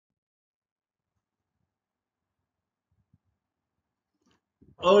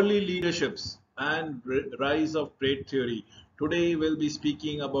Early leaderships and rise of trade theory. Today we'll be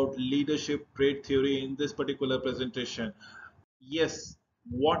speaking about leadership trade theory in this particular presentation. Yes,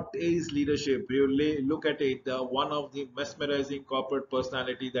 what is leadership? You look at it, one of the mesmerizing corporate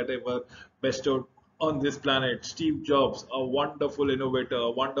personality that ever bestowed on this planet. Steve Jobs, a wonderful innovator,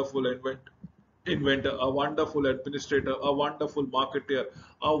 a wonderful inventor, a wonderful administrator, a wonderful marketer,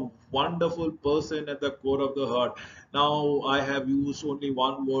 a wonderful person at the core of the heart. Now, I have used only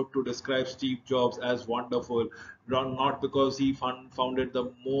one word to describe Steve Jobs as wonderful, not because he founded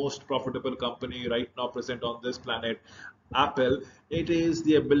the most profitable company right now present on this planet, Apple. It is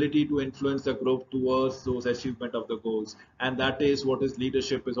the ability to influence the group towards those achievement of the goals, and that is what is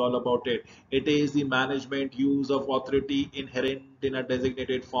leadership is all about. It is the management use of authority inherent in a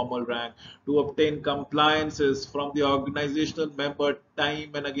designated formal rank to obtain compliances from the organizational member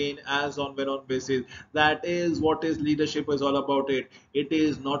time and again as on when on basis. That is what is leadership is all about. It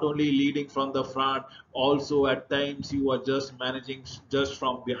is not only leading from the front, also at times you are just managing just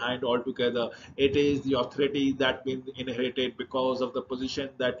from behind altogether. It is the authority that been inherited because of the position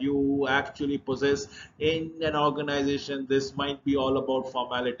that you actually possess in an organization. This might be all about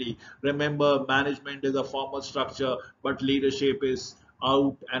formality. Remember, management is a formal structure, but leadership is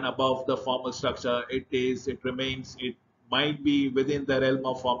out and above the formal structure. It remains, it might be within the realm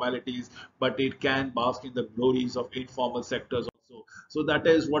of formalities, but it can bask in the glories of informal sectors also. So that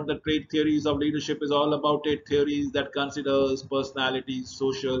is what the trade theories of leadership is all about. It theories that considers personalities,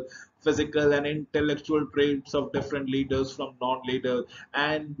 social, physical, and intellectual traits of different leaders from non-leaders.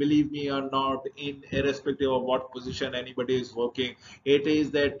 And believe me or not, in irrespective of what position anybody is working, it is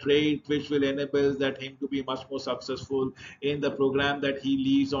that trait which will enable that him to be much more successful in the program that he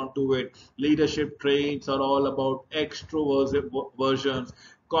leads onto it. Leadership traits are all about extroversion versions,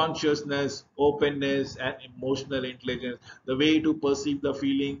 consciousness, openness, and emotional intelligence, the way to perceive the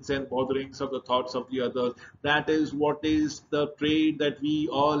feelings and botherings of the thoughts of the others. That is what is the trait that we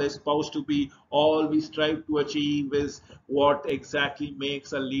all espouse to be, all we strive to achieve is what exactly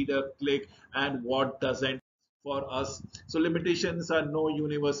makes a leader click and what doesn't for us. So limitations are no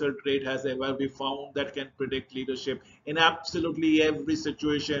universal trait has ever been found that can predict leadership in absolutely every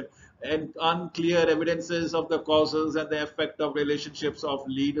situation, and unclear evidences of the causes and the effect of relationships of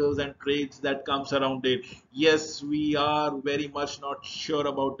leaders and traits that comes around it. Yes, we are very much not sure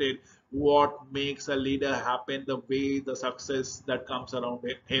about it. What makes a leader happen, the way the success that comes around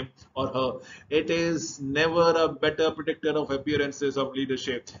him or her. It is never a better predictor of appearances of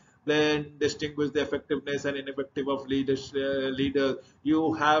leadership then distinguish the effectiveness and ineffective of leaders.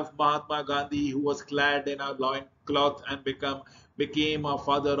 You have Mahatma Gandhi, who was clad in a loin cloth and became a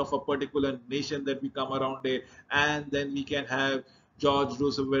father of a particular nation that we come around it. And then we can have George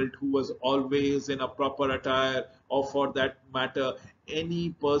Roosevelt, who was always in a proper attire, or for that matter, any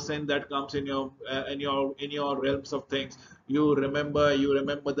person that comes in your realms of things. You remember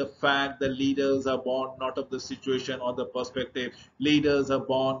the fact that leaders are born not of the situation or the perspective. Leaders are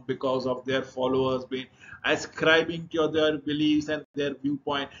born because of their followers being ascribing to their beliefs and their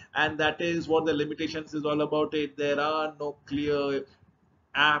viewpoint, and that is what the limitations is all about. It there are no clear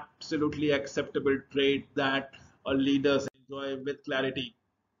absolutely acceptable trait that leaders enjoy with clarity.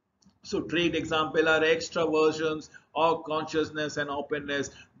 So trade example are extraversions or consciousness and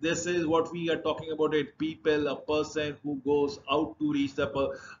openness. This is what we are talking about. It people, a person who goes out to reach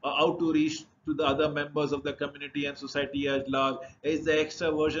out to reach to the other members of the community and society at large, is the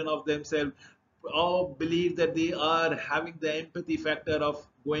extraversion of themselves, or believe that they are having the empathy factor of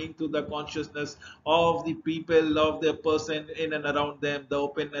going to the consciousness of the people, of the person in and around them, the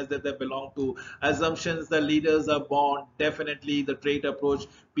openness that they belong to. Assumptions the leaders are born, definitely the trait approach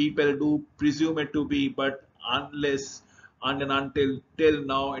people do presume it to be, but unless and until till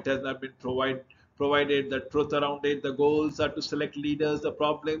now it has not been provided the truth around it. The goals are to select leaders. The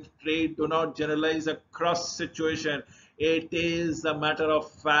problems trait do not generalize across situation. It is a matter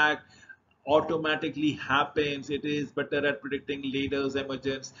of fact automatically happens. It is better at predicting leaders'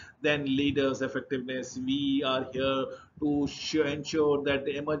 emergence than leaders' effectiveness. We are here to ensure that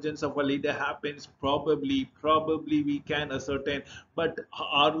the emergence of a leader happens. Probably we can ascertain, but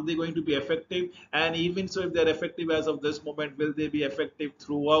are they going to be effective? And even so, if they're effective as of this moment, will they be effective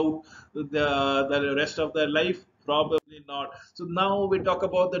throughout the rest of their life? Probably not. So now we talk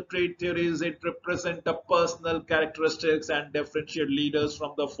about the trait theories. It represent the personal characteristics and differentiate leaders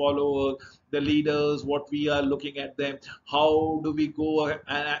from the followers. The leaders, what we are looking at them, how do we go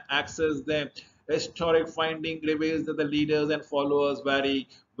and access them? Historic finding reveals that the leaders and followers vary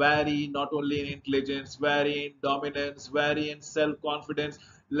not only in intelligence, vary in dominance, vary in self-confidence.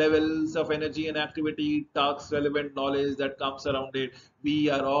 levels of energy and activity, tasks, relevant knowledge that comes around it. We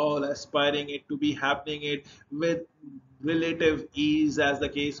are all aspiring it to be happening it with relative ease as the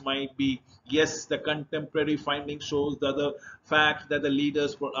case might be. Yes, the contemporary finding shows that the fact that the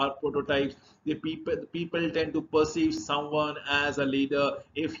leaders are prototypes. The people tend to perceive someone as a leader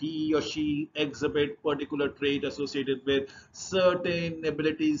if he or she exhibit particular trait associated with certain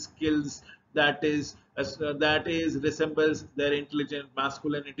abilities, skills, that is resembles their intelligent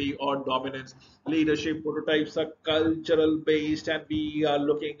masculinity or dominance. Leadership prototypes are cultural based, and we are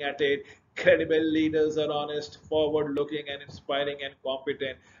looking at it. Credible leaders are honest, forward looking, and inspiring and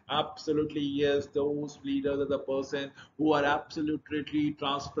competent. Absolutely, yes, those leaders are the person who are absolutely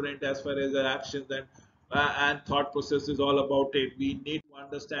transparent as far as their actions and thought process is all about it. We need to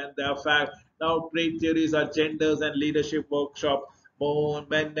understand the fact. Now, trade theories are genders and leadership workshop. More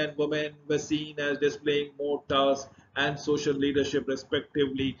men and women were seen as displaying more tasks and social leadership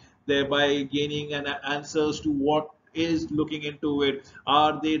respectively, thereby gaining an answers to what is looking into it.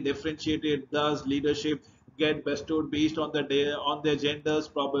 Are they differentiated? Does leadership get bestowed based on on their genders?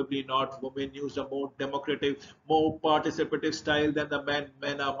 Probably not. Women use a more democratic, more participative style than the men.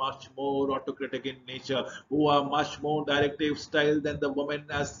 Men are much more autocratic in nature, who are much more directive style than the women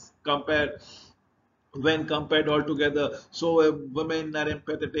as compared when compared all together. So women are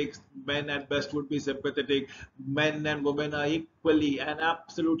empathetic, men at best would be sympathetic. Men and women are equally and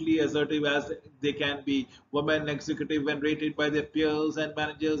absolutely assertive as they can be. Women executive when rated by their peers and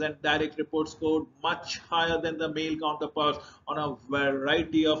managers and direct reports scored much higher than the male counterparts on a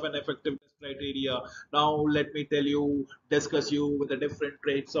variety of an effectiveness criteria. Now let me tell you, discuss you with the different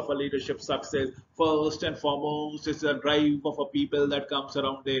traits of a leadership success. First and foremost is the drive of a people that comes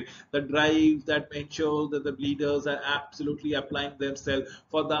around it, the drive that ensures that the leaders are absolutely applying themselves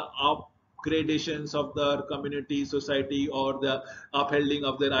for the upgradations of the community, society, or the upholding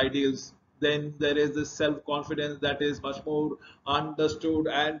of their ideals. Then there is this self-confidence that is much more understood,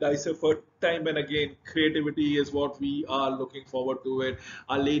 and I say for time and again, creativity is what we are looking forward to it.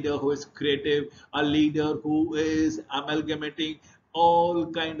 A leader who is creative, a leader who is amalgamating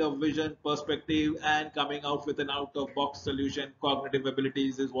all kind of vision, perspective, and coming out with an out of box solution. Cognitive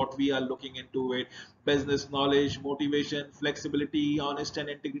abilities is what we are looking into it. Business knowledge, motivation, flexibility, honest and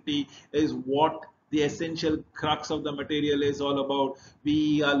integrity is what the essential crux of the material is all about.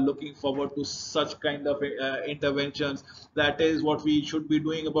 We are looking forward to such kind of interventions. That is what we should be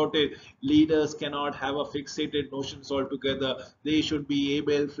doing about it. Leaders cannot have a fixated notions altogether. They should be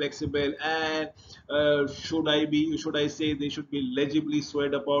able, flexible, and should I say they should be legibly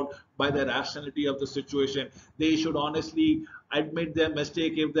swayed about by the rationality of the situation. They should honestly admit their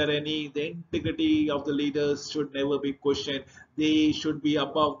mistake if there are any. The integrity of the leaders should never be questioned. They should be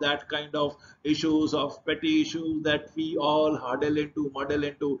above that kind of issues, of petty issues that we all muddle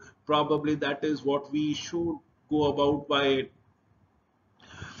into. Probably that is what we should go about by it.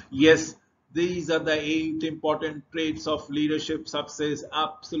 Yes, these are the 8 important traits of leadership success.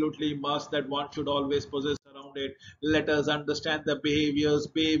 Absolutely must that one should always possess around it. Let us understand the behaviors.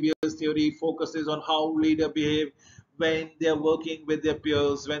 Behaviors theory focuses on how leader behave when they are working with their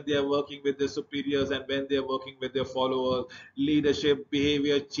peers, when they are working with their superiors, and when they are working with their followers. Leadership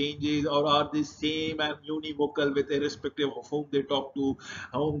behavior changes or are the same and univocal with irrespective of whom they talk to,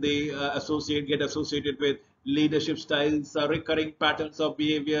 whom they get associated with. Leadership styles are recurring patterns of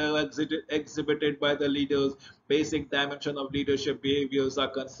behavior exhibited by the leaders. Basic dimension of leadership behaviors are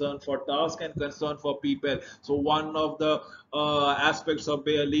concern for task and concern for people. So one of the aspects of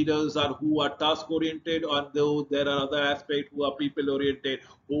their leaders are who are task oriented, and though there are other aspects who are people oriented,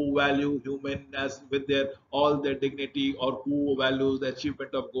 who value human as with their all their dignity, or who values the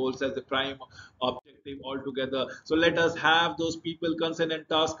achievement of goals as the prime objective altogether. So let us have those people concern and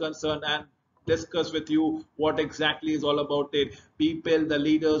task concern and discuss with you what exactly is all about it. People, the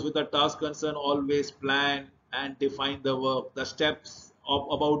leaders with a task concern always plan and define the work, the steps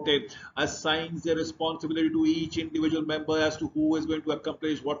about it, assigns the responsibility to each individual member as to who is going to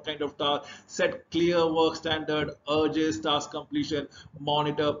accomplish what kind of task, set clear work standard, urges task completion,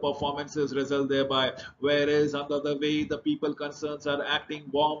 monitor performances result thereby. Whereas on the other way, the people concerns are acting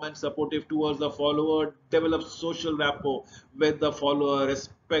warm and supportive towards the follower, develop social rapport with the follower,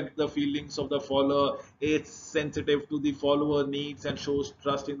 respect the feelings of the follower, it's sensitive to the follower needs and shows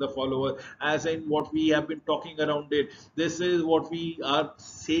trust in the follower. As in what we have been talking around it, this is what we are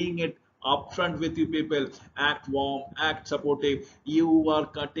saying it upfront with you people. Act warm, act supportive. You are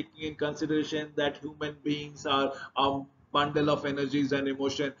taking in consideration that human beings are bundle of energies and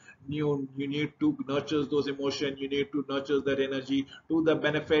emotion. You need to nurture those emotion, you need to nurture that energy to the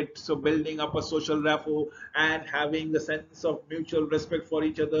benefit. So building up a social rapport and having the sense of mutual respect for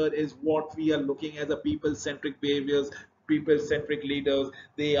each other is what we are looking as a people centric behaviors, people centric leaders.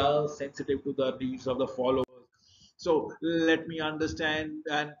 They are sensitive to the needs of the followers. So let me understand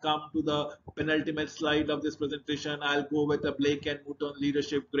and come to the penultimate slide of this presentation. I'll go with the Blake and Mouton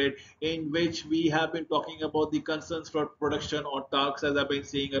leadership grid, in which we have been talking about the concerns for production or tasks, as I've been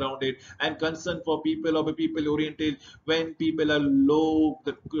saying around it, and concern for people or people oriented. When people are low,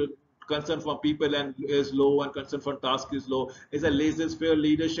 the concern for people and is low and concern for task is low, is a laissez-faire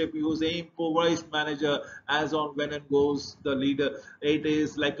leadership. Use a improvised manager as on when and goes the leader. It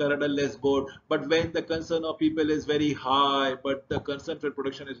is like a rudderless boat. But when the concern of people is very high but the concern for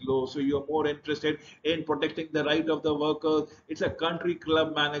production is low, so you're more interested in protecting the right of the workers. It's a country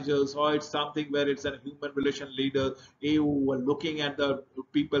club managers, or it's something where it's a human relation leader who are looking at the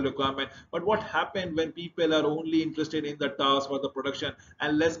people requirement. But what happened when people are only interested in the task or the production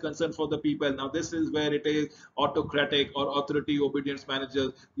and less concern for the people? Now this is where it is autocratic or authority obedience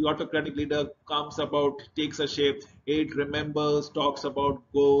managers. The autocratic leader comes about, takes a shape. It remembers, talks about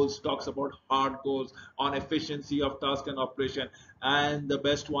goals, talks about hard goals on efficiency of task and operation. And the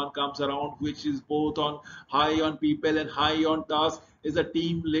best one comes around, which is both on high on people and high on task, is a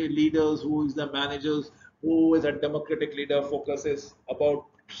team leaders, who is the managers, who is a democratic leader, focuses about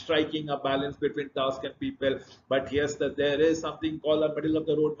striking a balance between task and people. But yes, that there is something called a middle of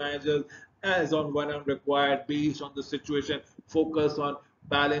the road managers, as on when I'm required based on the situation, focus on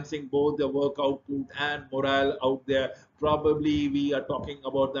balancing both the work output and morale out there. Probably we are talking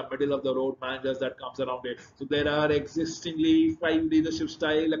about the middle of the road managers that comes around it. So there are existingly 5 leadership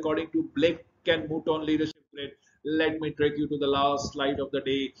style according to Blake and Mouton leadership grid. Let me take you to the last slide of the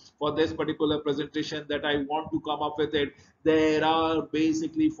day for this particular presentation that I want to come up with it. There are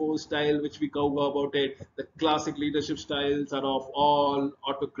basically 4 styles which we cover about it. The classic leadership styles are of all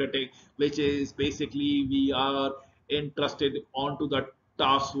autocratic, which is basically we are entrusted onto the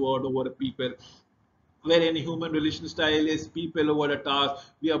task word over the people, wherein human relation style is people over a task.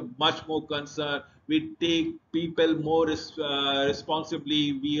 We are much more concerned. We take people more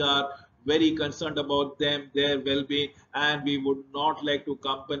responsibly. We are very concerned about them, their well-being, and we would not like to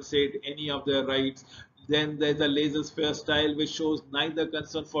compensate any of their rights. Then there's a laissez-faire style, which shows neither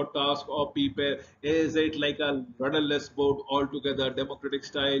concern for task or people. Is it like a rudderless boat altogether? Democratic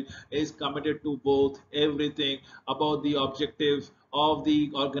style is committed to both, everything about the objective of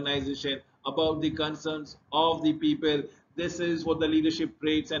the organization, about the concerns of the people. This is what the leadership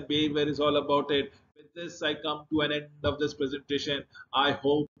traits and behavior is all about it. With this, I come to an end of this presentation. I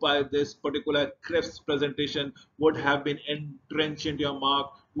hope this particular crisp presentation would have been entrenched in your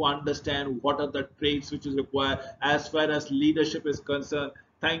mark to understand what are the traits which is required as far as leadership is concerned.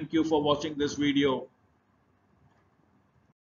 Thank you for watching this video.